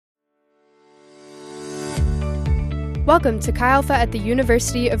Welcome to Chi Alpha at the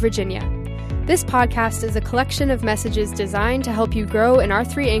University of Virginia. This podcast is a collection of messages designed to help you grow in our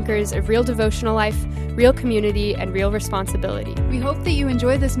three anchors of real devotional life, real community, and real responsibility. We hope that you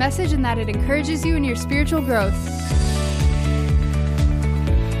enjoy this message and that it encourages you in your spiritual growth.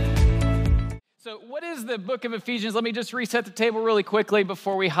 So what is the book of Ephesians? Let me just reset the table really quickly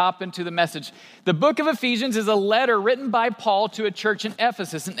before we hop into the message. The book of Ephesians is a letter written by Paul to a church in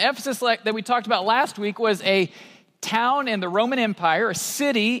Ephesus. And Ephesus, like that we talked about last week, was a town in the Roman Empire, a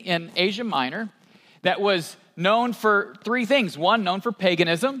city in Asia Minor, that was known for three things. One, known for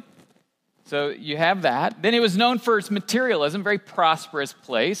paganism. So you have that. Then it was known for its materialism, very prosperous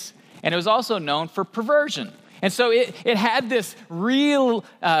place. And it was also known for perversion. And so it had this real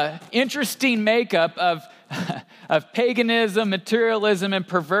interesting makeup of paganism, materialism, and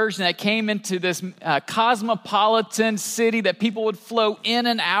perversion that came into this cosmopolitan city that people would flow in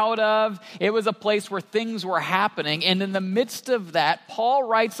and out of. It was a place where things were happening. And in the midst of that, Paul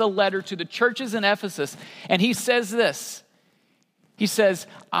writes a letter to the churches in Ephesus, and he says this. He says,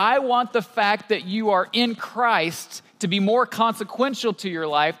 I want the fact that you are in Christ to be more consequential to your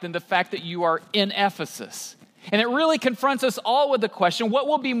life than the fact that you are in Ephesus. And it really confronts us all with the question, what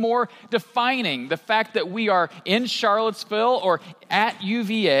will be more defining? The fact that we are in Charlottesville or at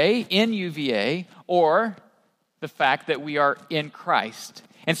UVA, in UVA, or the fact that we are in Christ?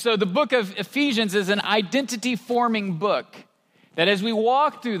 And so the book of Ephesians is an identity-forming book that as we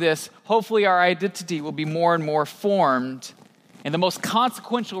walk through this, hopefully our identity will be more and more formed in the most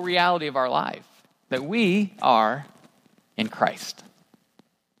consequential reality of our life, that we are in Christ.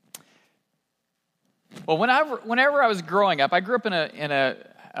 Well, whenever I was growing up, I grew up in a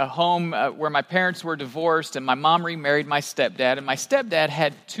home where my parents were divorced, and my mom remarried my stepdad, and my stepdad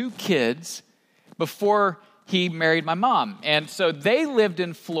had two kids before he married my mom, and so they lived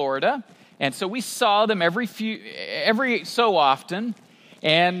in Florida, and so we saw them every so often,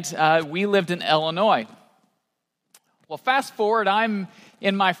 and we lived in Illinois. Well, fast forward, I'm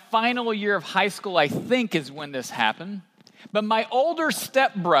in my final year of high school, I think is when this happened, but my older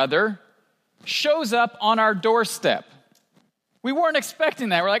stepbrother shows up on our doorstep. We weren't expecting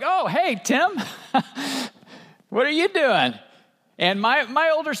that. We're like, oh, hey, Tim, what are you doing? And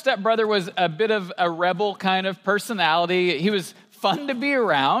my older stepbrother was a bit of a rebel kind of personality. He was fun to be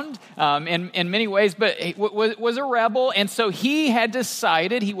around in many ways, but he was a rebel. And so he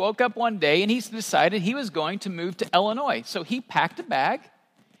woke up one day and he decided he was going to move to Illinois. So he packed a bag,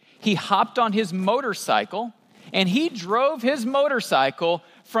 he hopped on his motorcycle, and he drove his motorcycle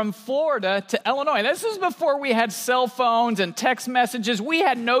from Florida to Illinois. This is before we had cell phones and text messages. We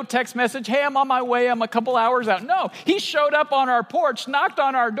had no text message. Hey, I'm on my way. I'm a couple hours out. No, he showed up on our porch, knocked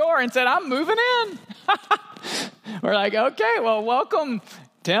on our door, and said, I'm moving in. We're like, okay, well, welcome,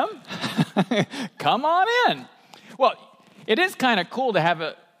 Tim. Come on in. Well, it is kind of cool to have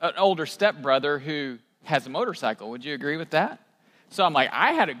an older stepbrother who has a motorcycle. Would you agree with that? So I'm like,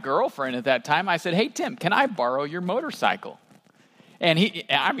 I had a girlfriend at that time. I said, hey, Tim, can I borrow your motorcycle? And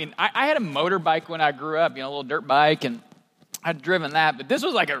I had a motorbike when I grew up, a little dirt bike, and I'd driven that. But this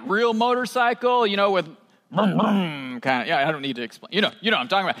was like a real motorcycle, with vroom, vroom, kind of, I don't need to explain. You know what I'm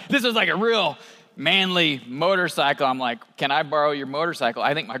talking about. This was like a real manly motorcycle. I'm like, can I borrow your motorcycle?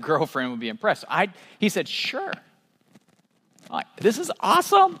 I think my girlfriend would be impressed. He said, sure. I'm like, this is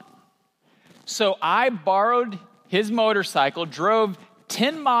awesome. So I borrowed his motorcycle, drove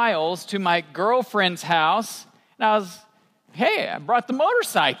 10 miles to my girlfriend's house, and I brought the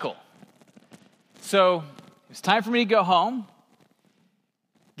motorcycle. So it was time for me to go home,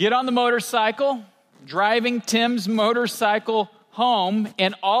 get on the motorcycle, driving Tim's motorcycle home,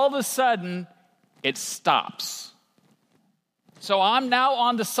 and all of a sudden, it stops. So I'm now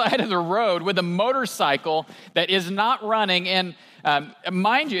on the side of the road with a motorcycle that is not running, and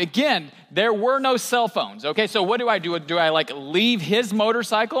mind you, again, there were no cell phones, okay? So what do I do? Do I leave his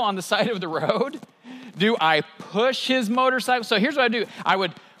motorcycle on the side of the road? Do I push his motorcycle? So here's what I do. I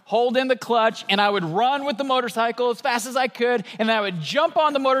would hold in the clutch, and I would run with the motorcycle as fast as I could, and then I would jump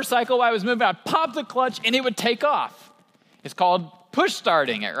on the motorcycle while I was moving. I'd pop the clutch, and it would take off. It's called push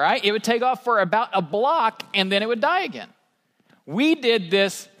starting it, right? It would take off for about a block, and then it would die again. We did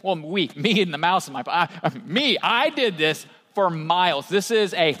this, me and the mouse in I did this for miles. This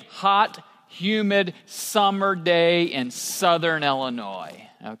is a hot, humid summer day in southern Illinois,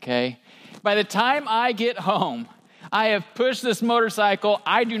 okay? By the time I get home, I have pushed this motorcycle.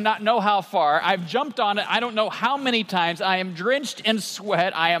 I do not know how far. I've jumped on it. I don't know how many times. I am drenched in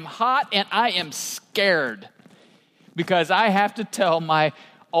sweat. I am hot, and I am scared because I have to tell my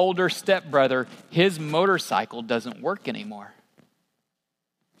older stepbrother his motorcycle doesn't work anymore.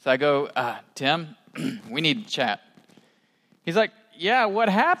 So I go, Tim, we need to chat. He's like, yeah, what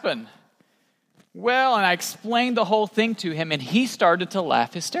happened? Well, and I explained the whole thing to him, and he started to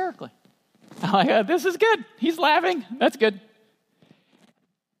laugh hysterically. I'm like, this is good. He's laughing. That's good.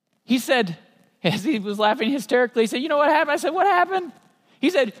 He said, as he was laughing hysterically, he said, you know what happened? I said, what happened? He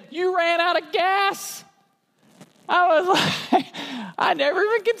said, you ran out of gas. I was like, I never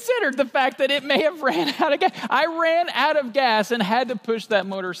even considered the fact that it may have ran out of gas. I ran out of gas and had to push that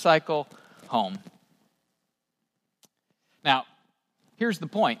motorcycle home. Now, here's the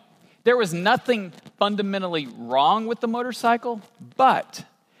point. There was nothing fundamentally wrong with the motorcycle, but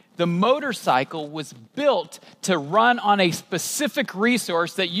the motorcycle was built to run on a specific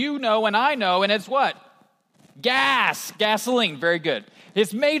resource that you know and I know, and it's what? Gasoline. Very good.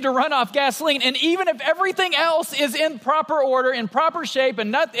 It's made to run off gasoline, and even if everything else is in proper order, in proper shape,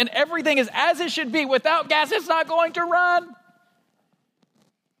 and everything is as it should be, without gas, it's not going to run.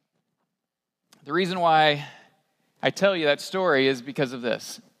 The reason why I tell you that story is because of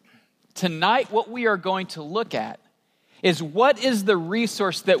this. Tonight, what we are going to look at is what is the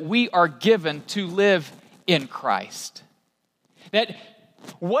resource that we are given to live in Christ.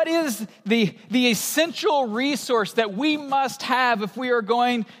 What is the essential resource that we must have if we are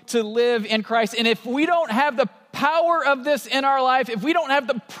going to live in Christ? And if we don't have the power of this in our life, if we don't have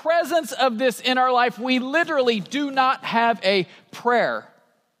the presence of this in our life, we literally do not have a prayer.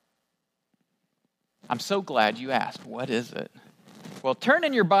 I'm so glad you asked. What is it? Well, turn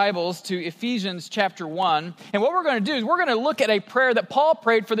in your Bibles to Ephesians chapter 1. And what we're going to do is we're going to look at a prayer that Paul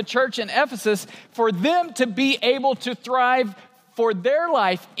prayed for the church in Ephesus for them to be able to thrive for their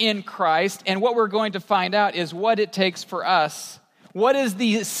life in Christ. And what we're going to find out is what it takes for us. What is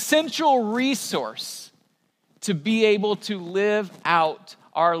the essential resource to be able to live out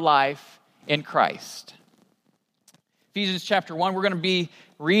our life in Christ? Ephesians chapter 1, we're going to be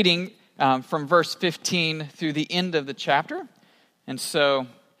reading from verse 15 through the end of the chapter. And so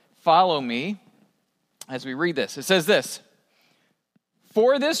follow me as we read this. It says this,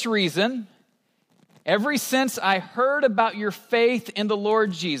 "For this reason, ever since I heard about your faith in the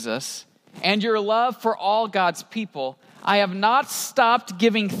Lord Jesus and your love for all God's people, I have not stopped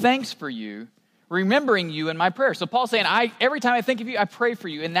giving thanks for you, remembering you in my prayers." So Paul's saying, every time I think of you, I pray for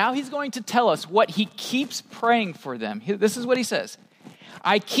you. And now he's going to tell us what he keeps praying for them. This is what he says.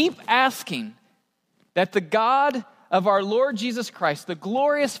 "I keep asking that the God of our Lord Jesus Christ, the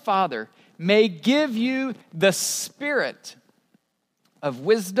glorious Father, may give you the spirit of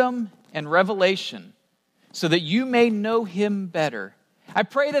wisdom and revelation so that you may know him better. I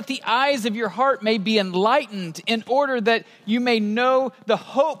pray that the eyes of your heart may be enlightened in order that you may know the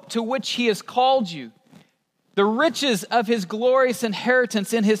hope to which he has called you, the riches of his glorious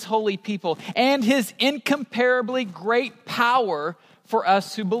inheritance in his holy people, and his incomparably great power for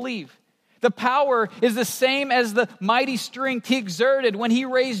us who believe. The power is the same as the mighty strength he exerted when he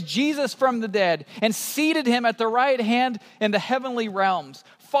raised Jesus from the dead and seated him at the right hand in the heavenly realms,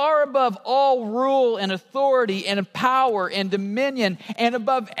 far above all rule and authority and power and dominion, and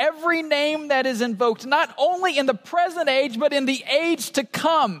above every name that is invoked, not only in the present age, but in the age to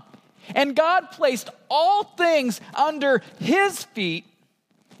come. And God placed all things under his feet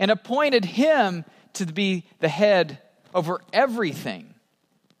and appointed him to be the head over everything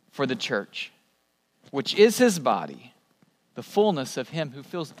for the church, which is his body, the fullness of him who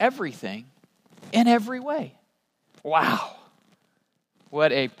fills everything in every way." Wow.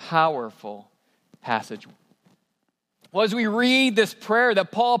 What a powerful passage. Well, as we read this prayer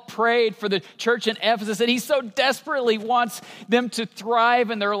that Paul prayed for the church in Ephesus, and he so desperately wants them to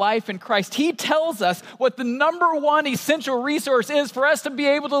thrive in their life in Christ, he tells us what the number one essential resource is for us to be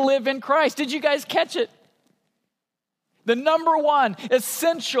able to live in Christ. Did you guys catch it? The number one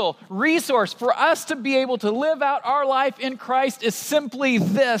essential resource for us to be able to live out our life in Christ is simply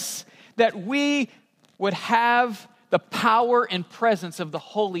this, that we would have the power and presence of the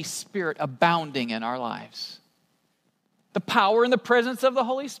Holy Spirit abounding in our lives. The power and the presence of the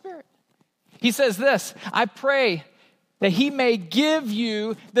Holy Spirit. He says this, "I pray that he may give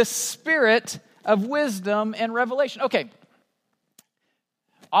you the spirit of wisdom and revelation." Okay,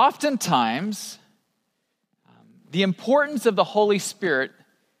 oftentimes, the importance of the Holy Spirit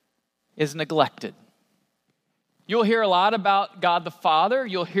is neglected. You'll hear a lot about God the Father.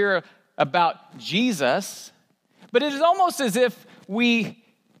 You'll hear about Jesus. But it is almost as if we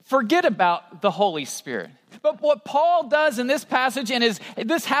forget about the Holy Spirit. But what Paul does in this passage, and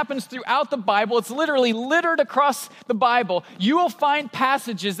this happens throughout the Bible, it's literally littered across the Bible. You will find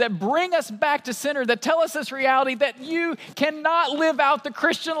passages that bring us back to center, that tell us this reality that you cannot live out the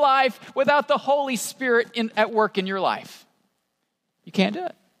Christian life without the Holy Spirit at work in your life. You can't do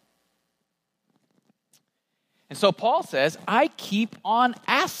it. And so Paul says, I keep on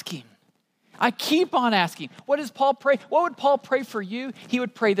asking. I keep on asking. What does Paul pray? What would Paul pray for you? He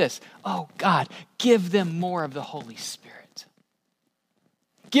would pray this. Oh, God, give them more of the Holy Spirit.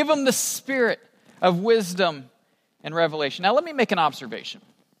 Give them the spirit of wisdom and revelation. Now, let me make an observation.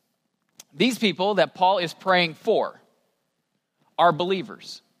 These people that Paul is praying for are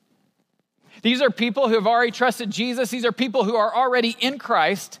believers. These are people who have already trusted Jesus. These are people who are already in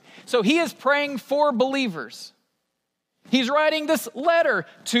Christ. So he is praying for believers. He's writing this letter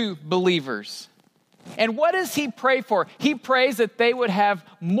to believers. And what does he pray for? He prays that they would have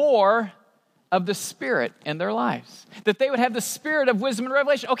more of the Spirit in their lives. That they would have the spirit of wisdom and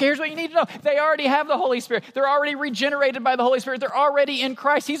revelation. Okay, here's what you need to know. They already have the Holy Spirit. They're already regenerated by the Holy Spirit. They're already in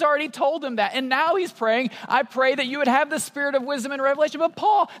Christ. He's already told them that. And now he's praying, I pray that you would have the spirit of wisdom and revelation. But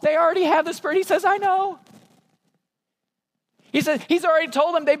Paul, they already have the Spirit. He says, I know. He says, he's already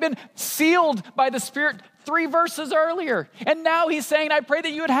told them they've been sealed by the Spirit 3 verses earlier. And now he's saying, I pray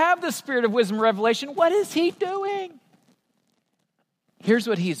that you would have the spirit of wisdom and revelation. What is he doing? Here's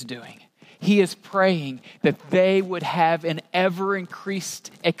what he's doing. He is praying that they would have an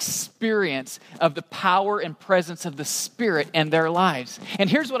ever-increased experience of the power and presence of the Spirit in their lives. And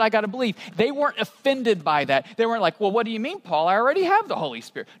here's what I got to believe. They weren't offended by that. They weren't like, well, what do you mean, Paul? I already have the Holy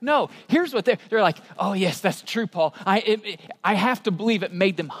Spirit. No, here's what they're like, oh, yes, that's true, Paul. I have to believe it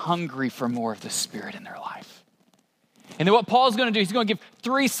made them hungry for more of the Spirit in their life. And then what Paul's going to do, he's going to give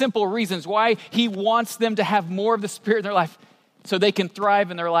 3 simple reasons why he wants them to have more of the Spirit in their life, so they can thrive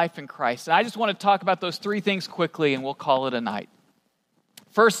in their life in Christ. And I just want to talk about those 3 things quickly, and we'll call it a night.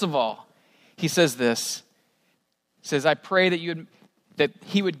 First of all, he says this. He says, I pray that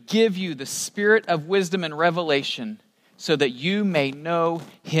he would give you the spirit of wisdom and revelation so that you may know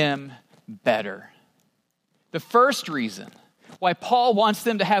him better. The first reason why Paul wants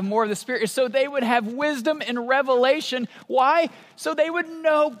them to have more of the Spirit is so they would have wisdom and revelation. Why? So they would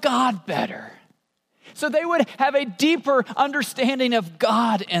know God better. So they would have a deeper understanding of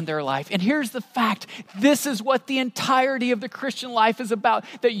God in their life. And here's the fact. This is what the entirety of the Christian life is about,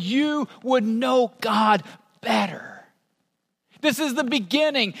 that you would know God better. This is the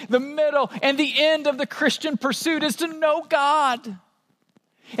beginning, the middle, and the end of the Christian pursuit is to know God.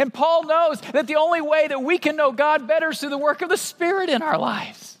 And Paul knows that the only way that we can know God better is through the work of the Spirit in our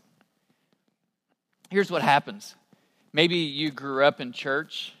lives. Here's what happens. Maybe you grew up in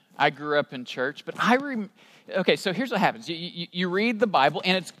church. I grew up in church, but okay, so here's what happens. You read the Bible,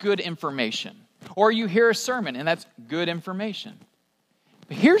 and it's good information. Or you hear a sermon, and that's good information.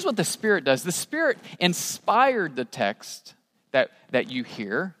 But here's what the Spirit does. The Spirit inspired the text that you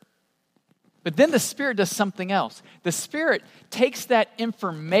hear, but then the Spirit does something else. The Spirit takes that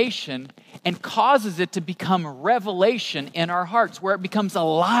information and causes it to become revelation in our hearts, where it becomes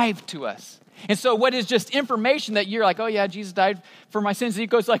alive to us. And so what is just information that you're like, oh yeah, Jesus died for my sins. And he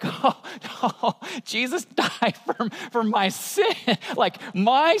goes like, oh, Jesus died for my sin, like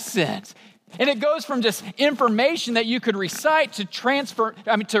my sins. And it goes from just information that you could recite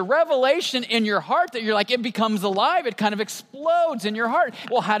to revelation in your heart that you're like, it becomes alive. It kind of explodes in your heart.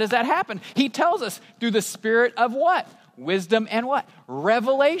 Well, how does that happen? He tells us through the spirit of what? Wisdom and what?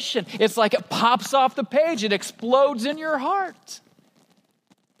 Revelation. It's like it pops off the page. It explodes in your heart.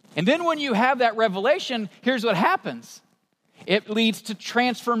 And then when you have that revelation, here's what happens. It leads to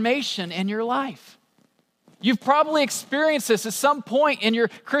transformation in your life. You've probably experienced this at some point in your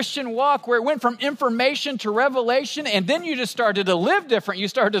Christian walk where it went from information to revelation, and then you just started to live different. You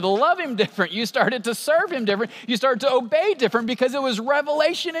started to love him different. You started to serve him different. You started to obey different because it was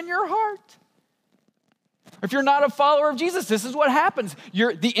revelation in your heart. If you're not a follower of Jesus, this is what happens.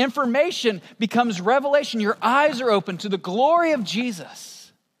 The information becomes revelation. Your eyes are open to the glory of Jesus.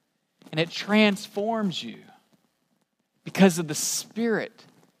 And it transforms you because of the Spirit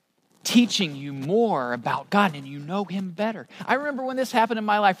teaching you more about God, and you know him better. I remember when this happened in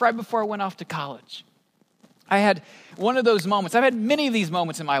my life right before I went off to college. I had one of those moments. I've had many of these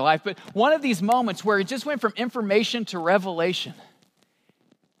moments in my life, but one of these moments where it just went from information to revelation.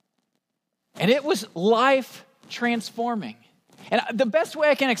 And it was life transforming. And the best way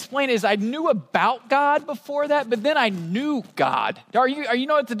I can explain it is I knew about God before that, but then I knew God. You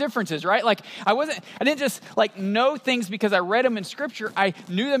know what the difference is, right? Like I didn't just like know things because I read them in Scripture. I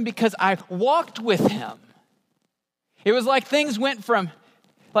knew them because I walked with him. It was like things went from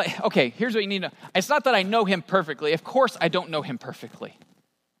like, okay, here's what you need to know. It's not that I know him perfectly. Of course I don't know him perfectly.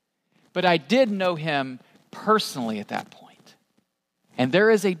 But I did know him personally at that point. And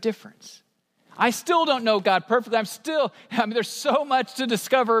there is a difference. I still don't know God perfectly. There's so much to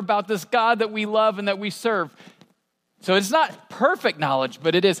discover about this God that we love and that we serve. So it's not perfect knowledge,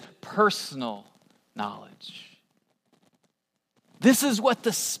 but it is personal knowledge. This is what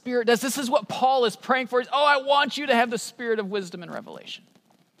the Spirit does. This is what Paul is praying for. Oh, I want you to have the spirit of wisdom and revelation.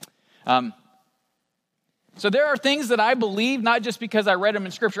 So there are things that I believe, not just because I read them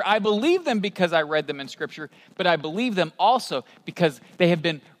in Scripture. I believe them because I read them in Scripture, but I believe them also because they have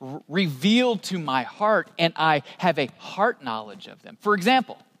been revealed to my heart, and I have a heart knowledge of them. For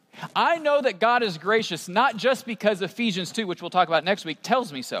example, I know that God is gracious, not just because Ephesians 2, which we'll talk about next week,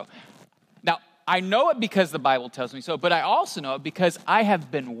 tells me so. Now, I know it because the Bible tells me so, but I also know it because I have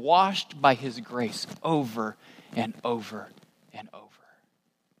been washed by His grace over and over and over.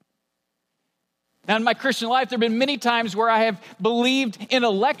 Now, in my Christian life, there have been many times where I have believed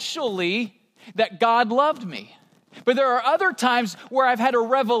intellectually that God loved me. But there are other times where I've had a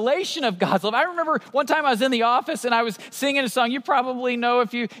revelation of God's love. I remember one time I was in the office and I was singing a song. You probably know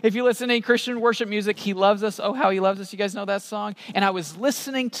if you listen to any Christian worship music, He loves us. Oh, how He loves us. You guys know that song? And I was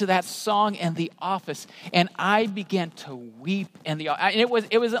listening to that song in the office, and I began to weep in the office. And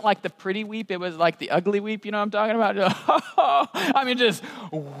it wasn't like the pretty weep. It was like the ugly weep. You know what I'm talking about? I mean, just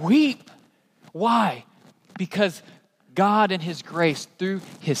weep. Why? Because God in His grace, through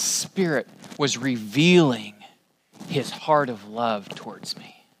His Spirit, was revealing His heart of love towards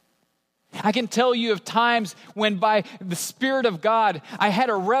me. I can tell you of times when by the Spirit of God, I had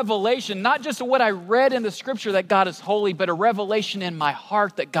a revelation, not just of what I read in the Scripture that God is holy, but a revelation in my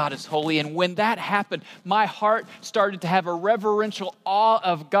heart that God is holy. And when that happened, my heart started to have a reverential awe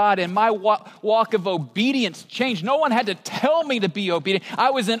of God, and my walk of obedience changed. No one had to tell me to be obedient.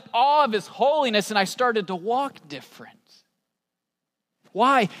 I was in awe of His holiness, and I started to walk different.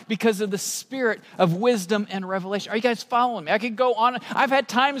 Why? Because of the spirit of wisdom and revelation. Are you guys following me? I could go on. I've had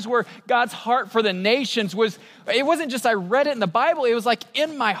times where God's heart for the nations it wasn't just I read it in the Bible, it was like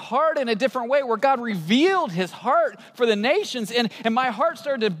in my heart in a different way where God revealed His heart for the nations, and my heart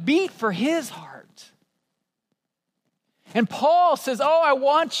started to beat for His heart. And Paul says, I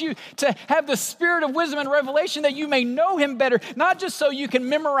want you to have the spirit of wisdom and revelation that you may know Him better, not just so you can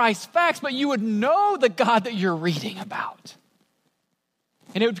memorize facts, but you would know the God that you're reading about.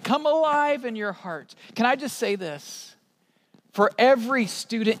 And it would come alive in your heart. Can I just say this? For every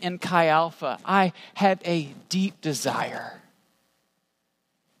student in Chi Alpha, I have a deep desire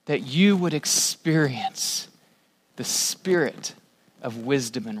that you would experience the spirit of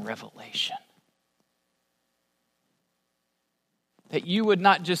wisdom and revelation. That you would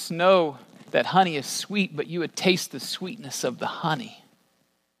not just know that honey is sweet, but you would taste the sweetness of the honey.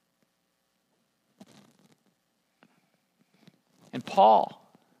 And Paul,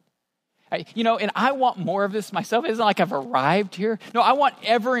 and I want more of this myself. It isn't like I've arrived here. No, I want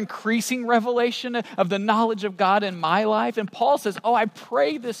ever-increasing revelation of the knowledge of God in my life. And Paul says, I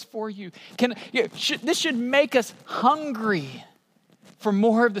pray this for you. This should make us hungry for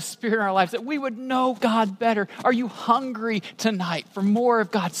more of the Spirit in our lives, that we would know God better. Are you hungry tonight for more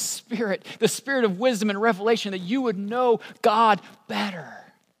of God's Spirit, the Spirit of wisdom and revelation, that you would know God better?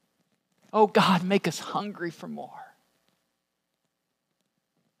 Oh, God, make us hungry for more.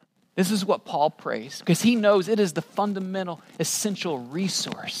 This is what Paul prays, because he knows it is the fundamental, essential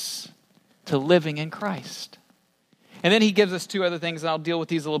resource to living in Christ. And then he gives us two other things, and I'll deal with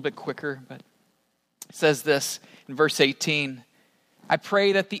these a little bit quicker. But it says this in verse 18, I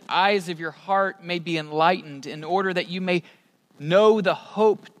pray that the eyes of your heart may be enlightened in order that you may know the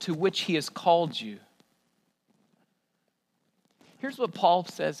hope to which He has called you. Here's what Paul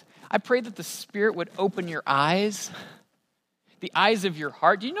says. I pray that the Spirit would open your eyes. The eyes of your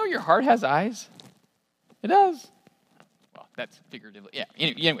heart. Do you know your heart has eyes? It does. Well, that's figuratively. Yeah.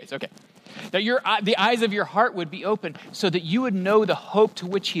 Anyways, okay. That the eyes of your heart would be open so that you would know the hope to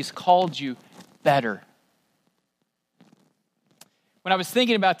which He's called you better. When I was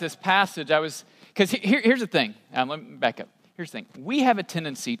thinking about this passage, because here's the thing. Let me back up. Here's the thing. We have a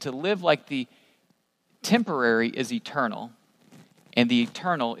tendency to live like the temporary is eternal and the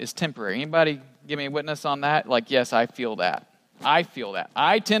eternal is temporary. Anybody give me a witness on that? Like, yes, I feel that. I feel that.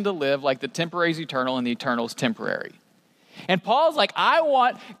 I tend to live like the temporary is eternal and the eternal is temporary. And Paul's like, I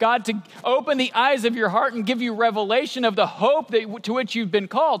want God to open the eyes of your heart and give you revelation of the hope to which you've been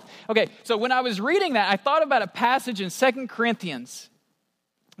called. Okay, so when I was reading that, I thought about a passage in 2 Corinthians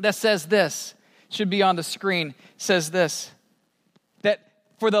that says this. It should be on the screen. It says this, that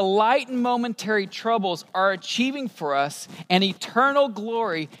for the light and momentary troubles are achieving for us an eternal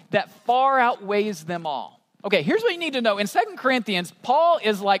glory that far outweighs them all. Okay, here's what you need to know. In 2 Corinthians, Paul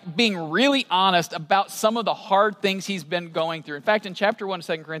is like being really honest about some of the hard things he's been going through. In fact, in chapter 1 of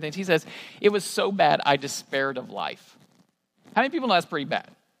 2 Corinthians, he says, it was so bad I despaired of life. How many people know that's pretty bad?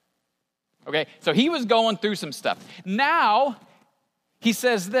 Okay, so he was going through some stuff. Now, he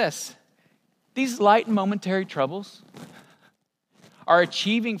says this, these light and momentary troubles, are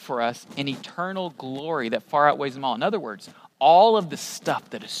achieving for us an eternal glory that far outweighs them all. In other words, all of the stuff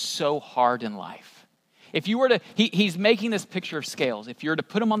that is so hard in life. If you were to, he's making this picture of scales. If you were to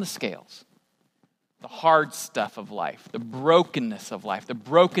put them on the scales, the hard stuff of life, the brokenness of life, the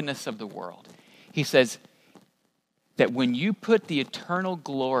brokenness of the world, he says that when you put the eternal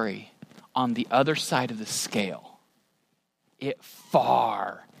glory on the other side of the scale, it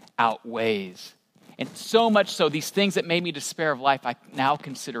far outweighs. And so much so, these things that made me despair of life, I now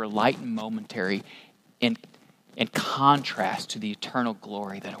consider light and momentary in contrast to the eternal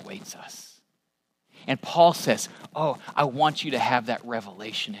glory that awaits us. And Paul says, I want you to have that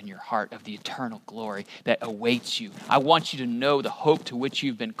revelation in your heart of the eternal glory that awaits you. I want you to know the hope to which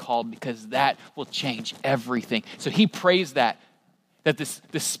you've been called, because that will change everything. So he prays that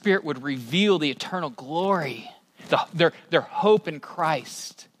the Spirit would reveal the eternal glory, their hope in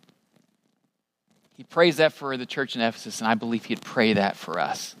Christ. He prays that for the church in Ephesus, and I believe he'd pray that for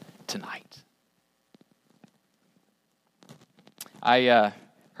us tonight. I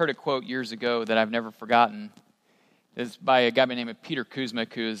heard a quote years ago that I've never forgotten. It's by a guy by the name of Peter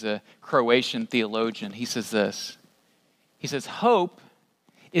Kuzmic, who is a Croatian theologian. He says this. He says, hope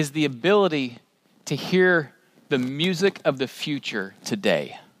is the ability to hear the music of the future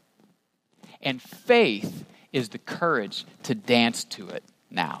today. And faith is the courage to dance to it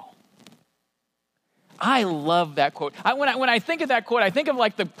now. I love that quote. When I think of that quote, I think of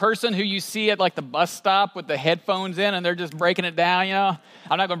like the person who you see at like the bus stop with the headphones in and they're just breaking it down, you know.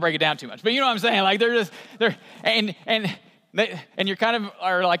 I'm not going to break it down too much, but you know what I'm saying? Like and you're kind of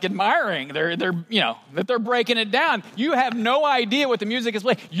are like admiring that they're breaking it down. You have no idea what the music is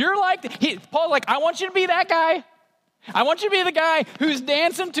playing. You're like Paul's like, I want you to be that guy. I want you to be the guy who's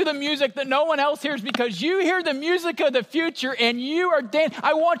dancing to the music that no one else hears, because you hear the music of the future and you are dancing.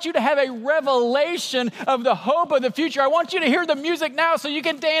 I want you to have a revelation of the hope of the future. I want you to hear the music now so you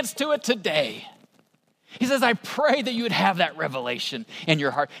can dance to it today. He says, I pray that you would have that revelation in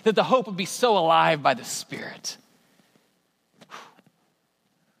your heart, that the hope would be so alive by the Spirit.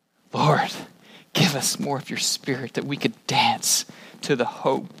 Lord, give us more of your Spirit that we could dance to the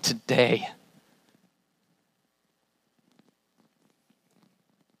hope today.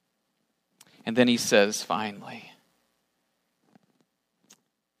 And then he says, finally,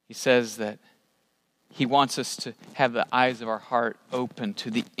 he says that he wants us to have the eyes of our heart open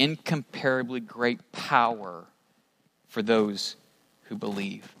to the incomparably great power for those who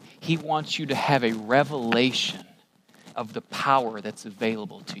believe. He wants you to have a revelation of the power that's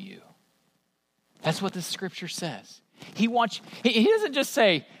available to you. That's what the scripture says. He doesn't just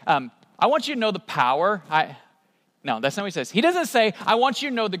say, I want you to know the power. No, that's not what he says. He doesn't say, I want you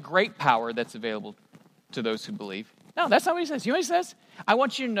to know the great power that's available to those who believe. No, that's not what he says. You know what he says? I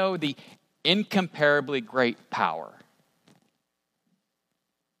want you to know the incomparably great power.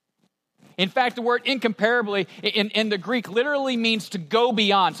 In fact, the word incomparably in the Greek literally means to go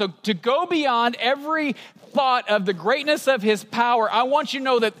beyond. So to go beyond every thought of the greatness of his power, I want you to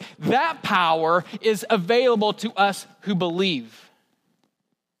know that that power is available to us who believe.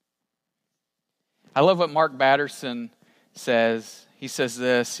 I love what Mark Batterson says. He says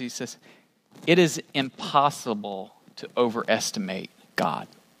this. He says, it is impossible to overestimate God.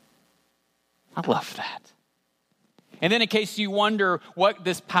 I love that. And then in case you wonder what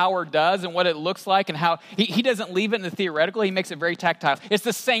this power does and what it looks like and how, he doesn't leave it in the theoretical, he makes it very tactile. It's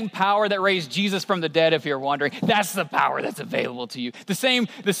the same power that raised Jesus from the dead, if you're wondering. That's the power that's available to you. The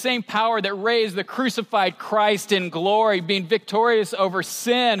same power that raised the crucified Christ in glory, being victorious over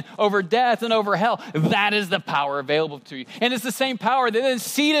sin, over death, and over hell. That is the power available to you. And it's the same power that then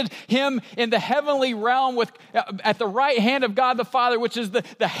seated him in the heavenly realm at the right hand of God the Father, which is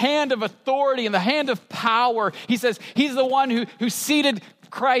the hand of authority and the hand of power. He says, he's the one who seated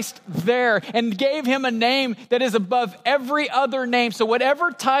Christ there and gave him a name that is above every other name. So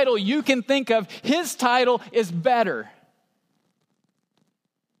whatever title you can think of, his title is better.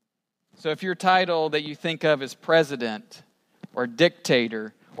 So if your title that you think of is president or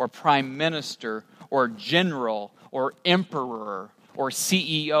dictator or prime minister or general or emperor or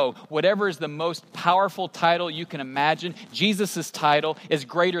CEO, whatever is the most powerful title you can imagine, Jesus' title is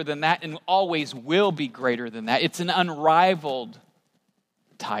greater than that and always will be greater than that. It's an unrivaled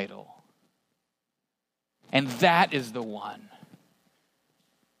title. And that is the one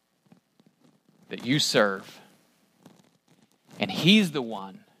that you serve. And he's the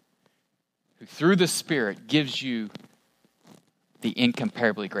one who, through the Spirit, gives you the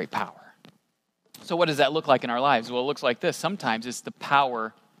incomparably great power. So what does that look like in our lives? Well, it looks like this. Sometimes it's the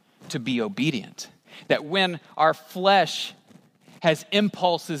power to be obedient. That when our flesh has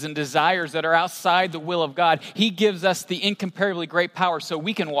impulses and desires that are outside the will of God. He gives us the incomparably great power so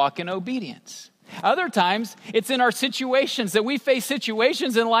we can walk in obedience. Other times, it's in our situations that we face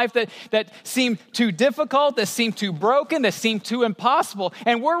situations in life that seem too difficult, that seem too broken, that seem too impossible.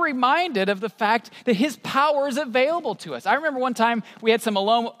 And we're reminded of the fact that his power is available to us. I remember one time we had some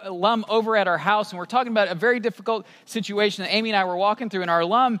alum over at our house, and we're talking about a very difficult situation that Amy and I were walking through, and our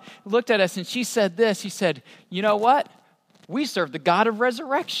alum looked at us and she said this. She said, "You know what? We serve the God of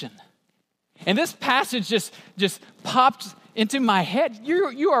resurrection." And this passage just popped into my head.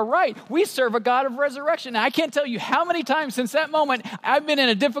 You are right. We serve a God of resurrection. Now, I can't tell you how many times since that moment I've been in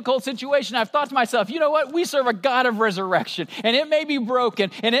a difficult situation. I've thought to myself, you know what? We serve a God of resurrection. And it may be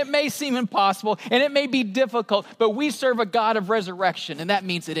broken, and it may seem impossible, and it may be difficult, but we serve a God of resurrection, and that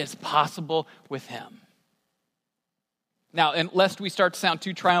means it is possible with him. Now, and lest we start to sound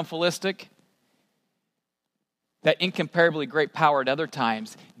too triumphalistic, that incomparably great power at other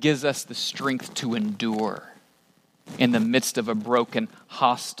times gives us the strength to endure in the midst of a broken,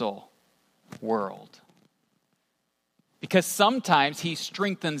 hostile world. Because sometimes he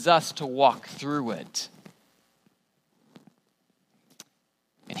strengthens us to walk through it.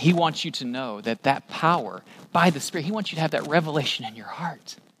 And he wants you to know that power, by the Spirit, he wants you to have that revelation in your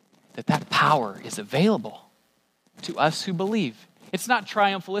heart, that power is available to us who believe. It's not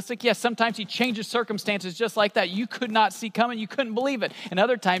triumphalistic. Yes, sometimes he changes circumstances just like that. You could not see coming. You couldn't believe it. And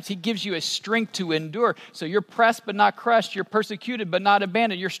other times he gives you a strength to endure. So you're pressed but not crushed. You're persecuted but not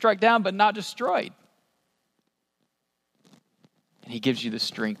abandoned. You're struck down but not destroyed. And he gives you the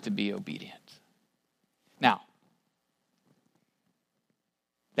strength to be obedient. Now,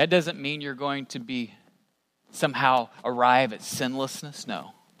 that doesn't mean you're going to be somehow arrive at sinlessness.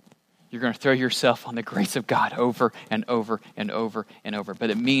 No. You're going to throw yourself on the grace of God over and over and over and over. But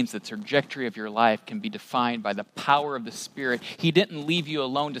it means the trajectory of your life can be defined by the power of the Spirit. He didn't leave you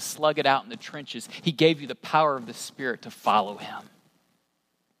alone to slug it out in the trenches. He gave you the power of the Spirit to follow him.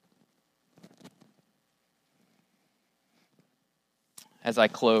 As I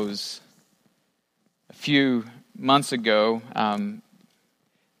close, a few months ago,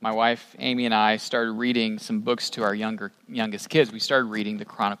 my wife, Amy, and I started reading some books to our youngest kids. We started reading the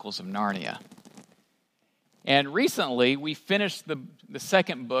Chronicles of Narnia. And recently, we finished the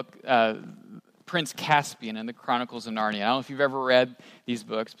second book, Prince Caspian and the Chronicles of Narnia. I don't know if you've ever read these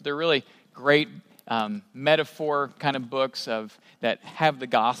books, but they're really great metaphor kind of books that have the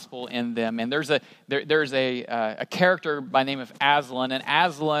gospel in them. And there's a character by the name of Aslan, and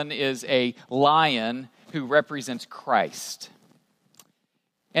Aslan is a lion who represents Christ.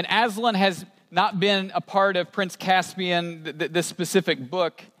 And Aslan has not been a part of Prince Caspian, this specific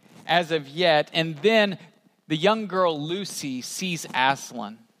book, as of yet. And then the young girl Lucy sees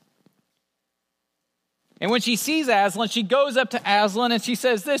Aslan. And when she sees Aslan, she goes up to Aslan and she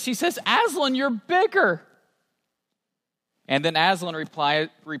says this. She says, "Aslan, you're bigger." And then Aslan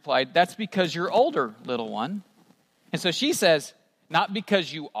replied, "That's because you're older, little one." And so she says, "Not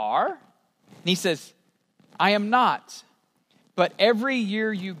because you are?" And he says, "I am not. But every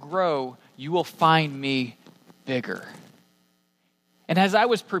year you grow, you will find me bigger." And as I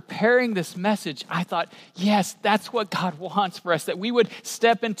was preparing this message, I thought, yes, that's what God wants for us, that we would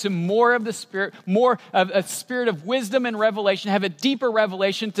step into more of the Spirit, more of a spirit of wisdom and revelation, have a deeper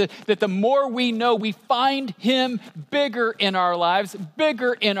revelation that the more we know, we find him bigger in our lives,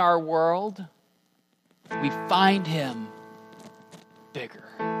 bigger in our world. We find him bigger.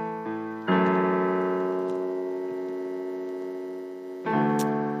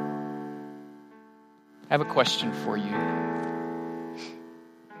 I have a question for you.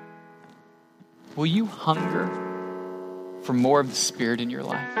 Will you hunger for more of the Spirit in your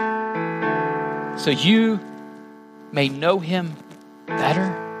life so you may know him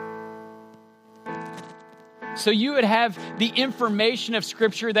better? So you would have the information of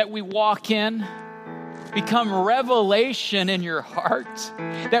Scripture that we walk in become revelation in your heart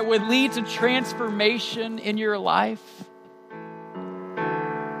that would lead to transformation in your life?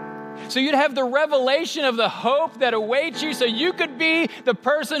 So you'd have the revelation of the hope that awaits you so you could be the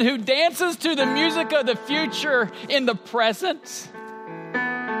person who dances to the music of the future in the present.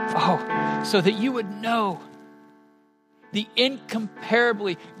 Oh, so that you would know the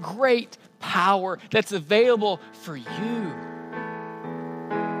incomparably great power that's available for you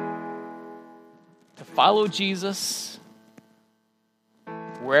to follow Jesus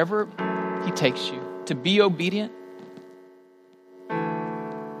wherever he takes you, to be obedient,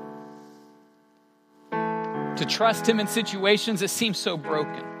 to trust him in situations that seem so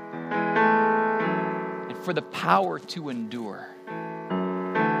broken, and for the power to endure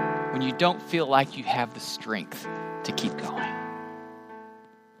when you don't feel like you have the strength to keep going.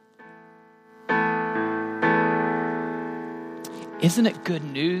 Isn't it good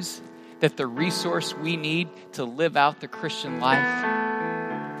news that the resource we need to live out the Christian life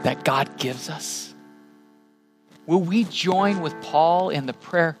that God gives us? Will we join with Paul in the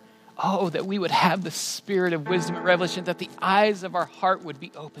prayer, that we would have the spirit of wisdom and revelation, that the eyes of our heart would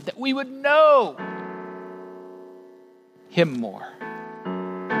be open, that we would know Him more,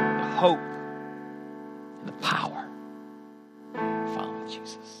 the hope and the power of following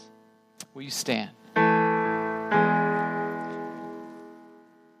Jesus. Will you stand?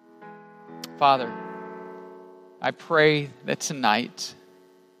 Father, I pray that tonight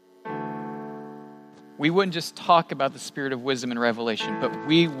we wouldn't just talk about the spirit of wisdom and revelation, but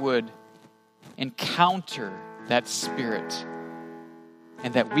we would encounter that spirit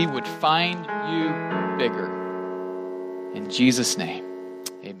and that we would find you bigger. In Jesus' name,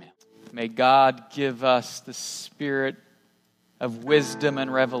 amen. May God give us the spirit of wisdom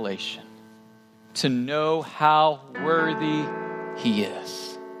and revelation to know how worthy He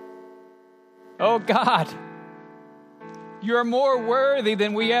is. Oh God, you're more worthy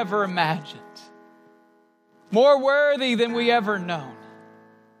than we ever imagined. More worthy than we ever known.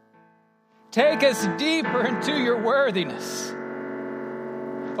 Take us deeper into your worthiness.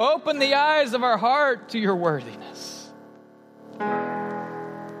 Open the eyes of our heart to your worthiness.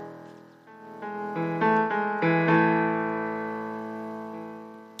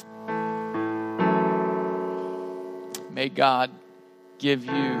 May God give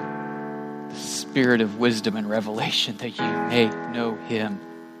you the spirit of wisdom and revelation that you may know Him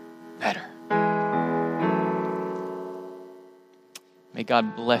better. May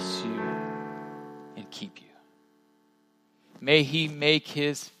God bless you and keep you. May He make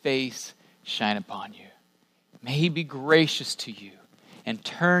His face shine upon you. May He be gracious to you and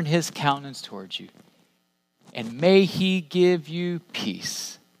turn His countenance towards you. And may He give you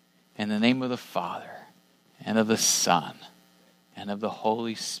peace in the name of the Father and of the Son and of the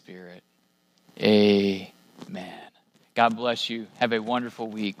Holy Spirit. Amen. God bless you. Have a wonderful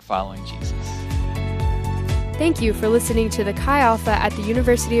week following Jesus. Thank you for listening to the Chi Alpha at the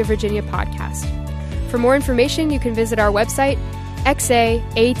University of Virginia podcast. For more information, you can visit our website, xaatuva.com.